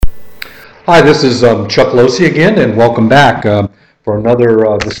Hi, this is Chuck Losey again, and welcome back for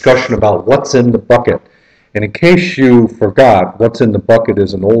another discussion about what's in the bucket. And in case you forgot, what's in the bucket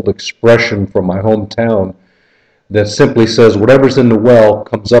is an old expression from my hometown that simply says, whatever's in the well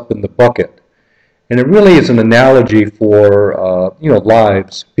comes up in the bucket. And it really is an analogy for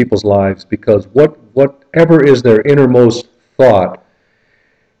lives, people's lives, because whatever is their innermost thought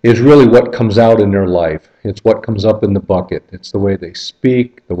is really what comes out in their life. It's what comes up in the bucket. It's the way they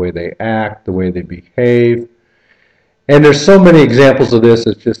speak, the way they act, the way they behave. And there's so many examples of this,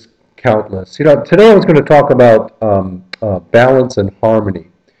 it's just countless. Today I was going to talk about balance and harmony.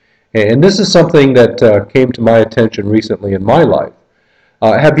 And this is something that came to my attention recently in my life.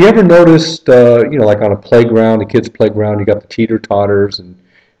 Have you ever noticed, like on a playground, a kid's playground, you got the teeter-totters, and,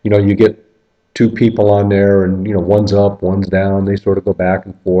 you get two people on there, and, one's up, one's down, they sort of go back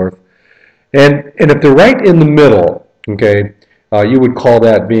and forth. And if they're right in the middle, okay, you would call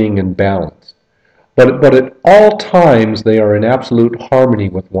that being in balance. But at all times, they are in absolute harmony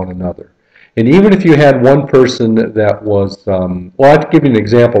with one another. And even if you had one person that was, well, I'll give you an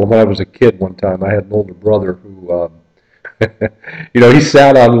example. When I was a kid one time, I had an older brother who, he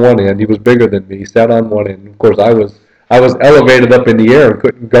sat on one end. He was bigger than me. He sat on one end. Of course, I was elevated up in the air and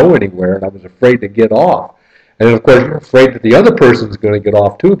couldn't go anywhere, and I was afraid to get off. And then, of course, you're afraid that the other person's going to get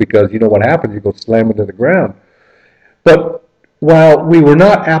off too, because you know what happens. You go slamming to the ground. But while we were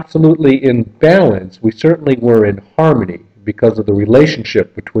not absolutely in balance, we certainly were in harmony because of the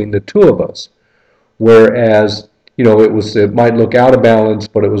relationship between the two of us. Whereas, it might look out of balance,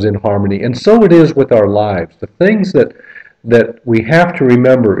 but it was in harmony. And so it is with our lives. The things that we have to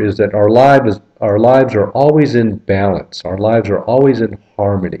remember is that our lives are always in balance. Our lives are always in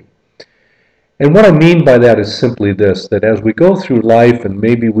harmony. And what I mean by that is simply this, that as we go through life and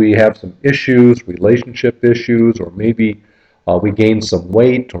maybe we have some issues, relationship issues, or maybe we gain some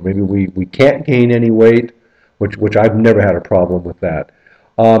weight, or maybe we can't gain any weight, which I've never had a problem with that.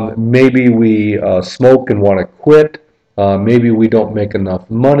 Maybe we smoke and want to quit. Maybe we don't make enough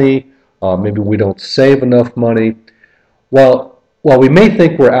money. Maybe we don't save enough money. While we may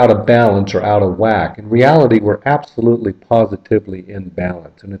think we're out of balance or out of whack, in reality we're absolutely positively in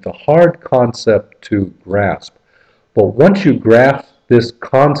balance. And it's a hard concept to grasp. But once you grasp this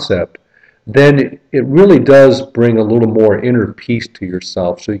concept, then it really does bring a little more inner peace to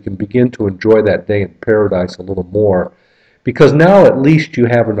yourself, so you can begin to enjoy that day in paradise a little more. Because now at least you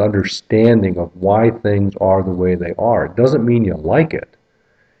have an understanding of why things are the way they are. It doesn't mean you like it.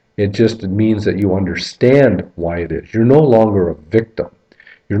 It just means that you understand why it is. You're no longer a victim.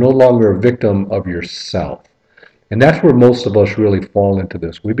 You're no longer a victim of yourself. And that's where most of us really fall into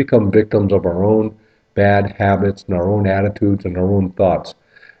this. We become victims of our own bad habits and our own attitudes and our own thoughts.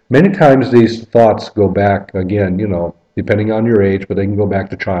 Many times these thoughts go back, again, depending on your age, but they can go back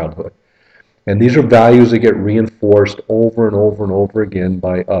to childhood. And these are values that get reinforced over and over and over again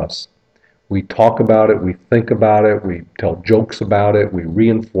by us. We talk about it, we think about it, we tell jokes about it, we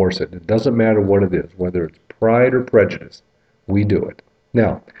reinforce it. It doesn't matter what it is, whether it's pride or prejudice, we do it.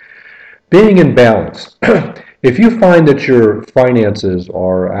 Now, being in balance. If you find that your finances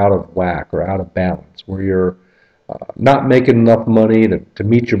are out of whack or out of balance, where you're not making enough money to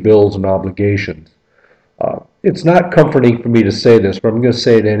meet your bills and obligations, it's not comforting for me to say this, but I'm going to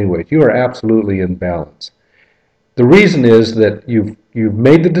say it anyway. You are absolutely in balance. The reason is that you've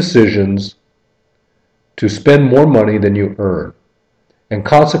made the decisions to spend more money than you earn. And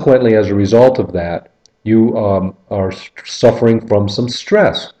consequently, as a result of that, you are suffering from some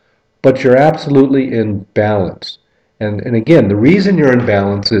stress. But you're absolutely in balance. And again, the reason you're in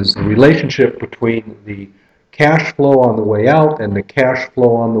balance is the relationship between the cash flow on the way out and the cash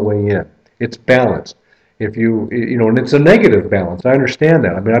flow on the way in. It's balanced. If and it's a negative balance. I understand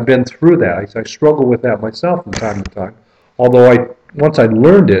that. I mean, I've been through that. I struggle with that myself from time to time. Although once I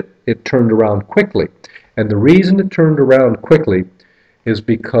learned it, it turned around quickly. And the reason it turned around quickly is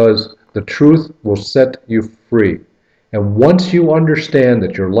because the truth will set you free. And once you understand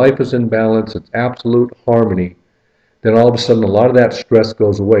that your life is in balance, it's absolute harmony, then all of a sudden a lot of that stress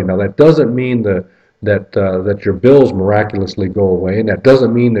goes away. Now that doesn't mean that your bills miraculously go away, and that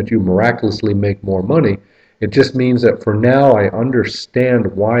doesn't mean that you miraculously make more money. It just means that for now I understand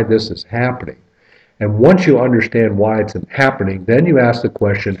why this is happening. And once you understand why it's happening, then you ask the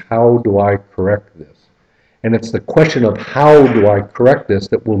question, how do I correct this? And it's the question of how do I correct this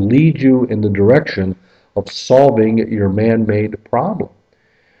that will lead you in the direction of solving your man-made problem.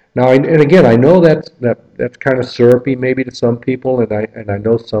 Now, and again, I know that's kind of syrupy maybe to some people, and I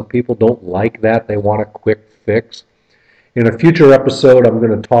know some people don't like that. They want a quick fix. In a future episode, I'm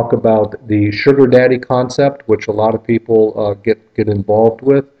going to talk about the sugar daddy concept, which a lot of people get involved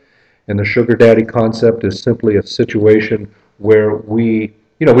with. And the sugar daddy concept is simply a situation where we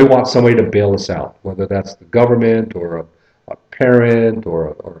want somebody to bail us out, whether that's the government or a parent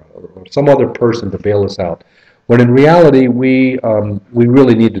or some other person to bail us out. When in reality, we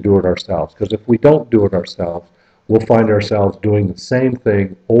really need to do it ourselves, because if we don't do it ourselves, we'll find ourselves doing the same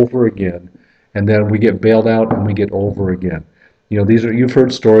thing over again, and then we get bailed out and we get over again. You've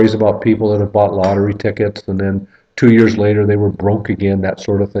heard stories about people that have bought lottery tickets and then 2 years later they were broke again, that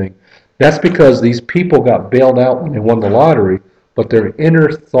sort of thing. That's because these people got bailed out when they won the lottery, but their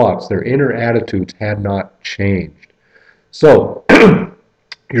inner thoughts, their inner attitudes had not changed. So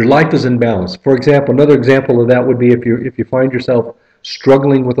your life is in balance. For example, another example of that would be if you find yourself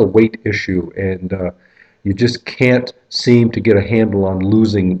struggling with a weight issue and you just can't seem to get a handle on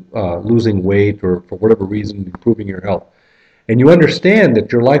losing weight, or for whatever reason improving your health. And you understand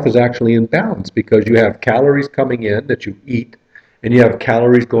that your life is actually in balance because you have calories coming in that you eat, and you have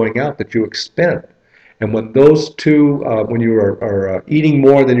calories going out that you expend. And when those two, when you are eating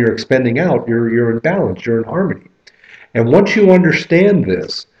more than you're expending out, you're in balance, you're in harmony. And once you understand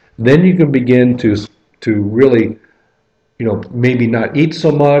this, then you can begin to really, maybe not eat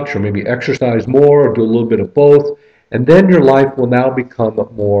so much, or maybe exercise more, or do a little bit of both. And then your life will now become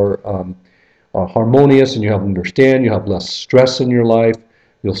more harmonious, and you have understand, you have less stress in your life.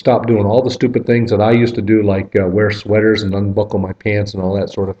 You'll stop doing all the stupid things that I used to do, like wear sweaters and unbuckle my pants and all that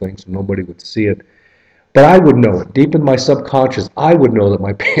sort of thing so nobody would see it. But I would know it. Deep in my subconscious, I would know that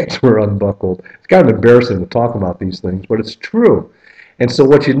my pants were unbuckled. It's kind of embarrassing to talk about these things, but it's true. And so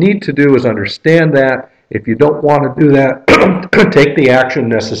what you need to do is understand that. If you don't want to do that, take the action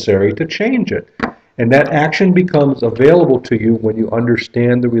necessary to change it. And that action becomes available to you when you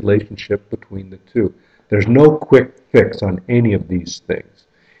understand the relationship between the two. There's no quick fix on any of these things.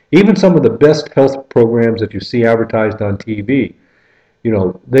 Even some of the best health programs that you see advertised on TV,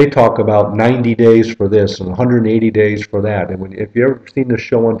 they talk about 90 days for this and 180 days for that. And if you've ever seen this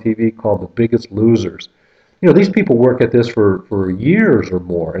show on TV called The Biggest Losers, these people work at this for years or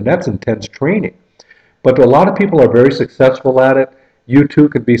more, and that's intense training. But a lot of people are very successful at it. You too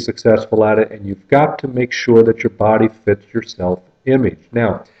could be successful at it, and you've got to make sure that your body fits your self-image.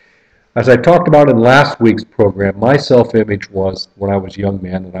 Now, as I talked about in last week's program, my self-image was when I was a young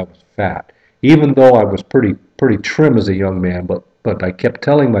man and I was fat. Even though I was pretty trim as a young man, but I kept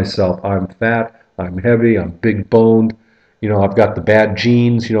telling myself, I'm fat, I'm heavy, I'm big boned, I've got the bad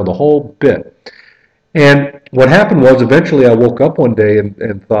genes, the whole bit. And what happened was eventually I woke up one day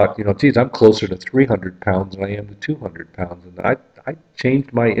and thought, geez, I'm closer to 300 pounds than I am to 200 pounds. And I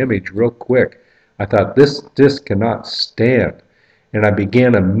changed my image real quick. I thought, this cannot stand. And I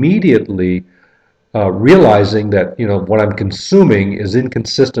began immediately realizing that, what I'm consuming is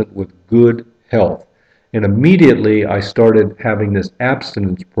inconsistent with good health. And immediately I started having this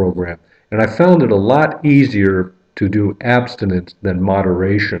abstinence program. And I found it a lot easier to do abstinence than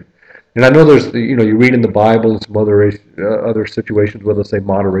moderation. And I know there's, you read in the Bible and some other situations where they'll say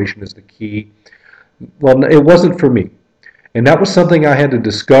moderation is the key. Well, it wasn't for me. And that was something I had to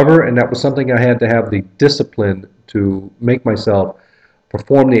discover, and that was something I had to have the discipline to make myself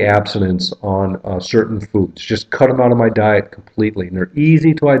perform the abstinence on certain foods. Just cut them out of my diet completely. And they're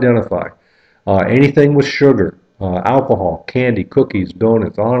easy to identify. Anything with sugar, alcohol, candy, cookies,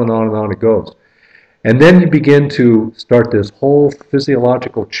 donuts, on and on and on it goes. And then you begin to start this whole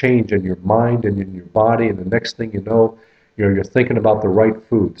physiological change in your mind and in your body, and the next thing you know, you're thinking about the right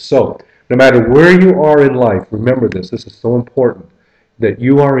food. So, no matter where you are in life, remember this is so important, that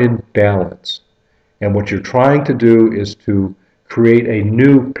you are in balance. And what you're trying to do is to create a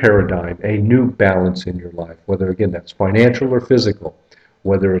new paradigm, a new balance in your life, whether, again, that's financial or physical,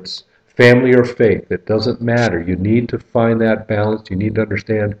 whether it's family or faith, it doesn't matter. You need to find that balance. You need to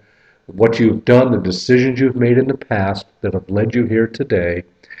understand what you've done, the decisions you've made in the past that have led you here today,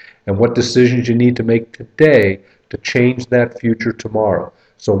 and what decisions you need to make today to change that future tomorrow.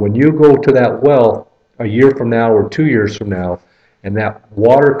 So when you go to that well a year from now or 2 years from now, and that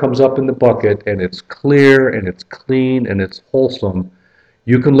water comes up in the bucket, and it's clear, and it's clean, and it's wholesome,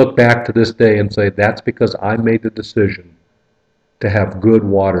 you can look back to this day and say, that's because I made the decision to have good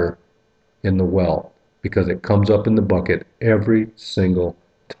water in the well, because it comes up in the bucket every single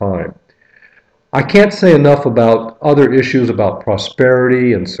time. I can't say enough about other issues about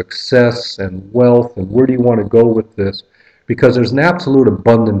prosperity and success and wealth and where do you want to go with this, because there's an absolute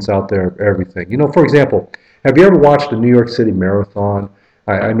abundance out there of everything. For example, have you ever watched the New York City Marathon?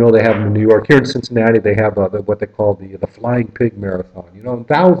 I know they have them in New York. Here in Cincinnati, they have what they call the Flying Pig Marathon. And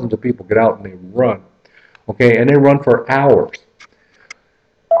thousands of people get out and they run, okay, and they run for hours.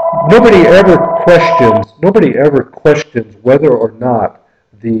 Nobody ever questions whether or not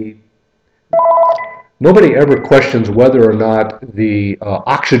the Nobody ever questions whether or not the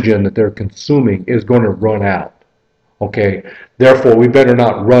oxygen that they're consuming is going to run out. Okay, therefore we better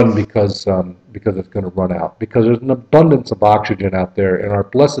not run because it's going to run out. Because there's an abundance of oxygen out there, and our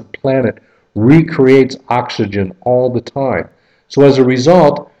blessed planet recreates oxygen all the time. So as a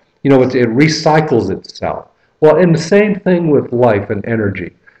result, it recycles itself. Well, and the same thing with life and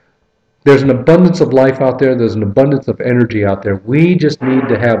energy. There's an abundance of life out there. There's an abundance of energy out there. We just need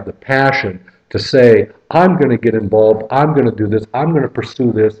to have the passion to say, I'm going to get involved. I'm going to do this. I'm going to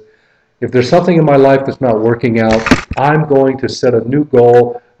pursue this. If there's something in my life that's not working out, I'm going to set a new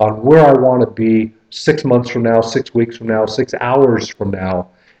goal on where I want to be 6 months from now, 6 weeks from now, 6 hours from now,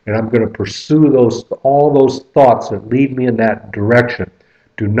 and I'm going to pursue all those thoughts that lead me in that direction.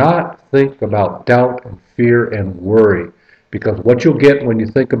 Do not think about doubt and fear and worry, because what you'll get when you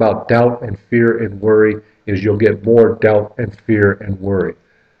think about doubt and fear and worry is you'll get more doubt and fear and worry.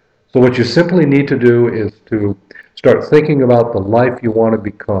 So what you simply need to do is to start thinking about the life you want to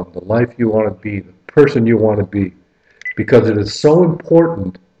become, the life you want to be, the person you want to be. Because it is so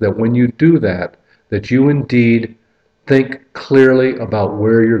important that when you do that, that you indeed think clearly about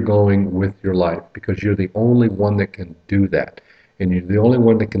where you're going with your life. Because you're the only one that can do that. And you're the only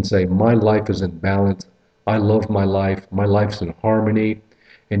one that can say, my life is in balance. I love my life's in harmony.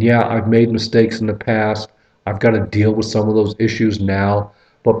 And yeah, I've made mistakes in the past. I've got to deal with some of those issues now.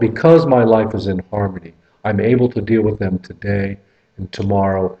 But because my life is in harmony, I'm able to deal with them today and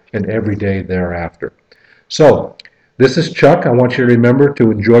tomorrow and every day thereafter. So, this is Chuck. I want you to remember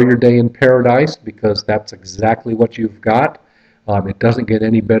to enjoy your day in paradise, because that's exactly what you've got. It doesn't get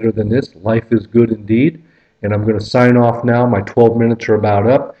any better than this. Life is good indeed. And I'm going to sign off now. My 12 minutes are about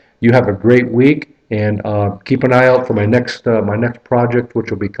up. You have a great week, and keep an eye out for my next project, which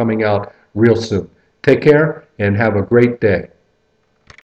will be coming out real soon. Take care and have a great day.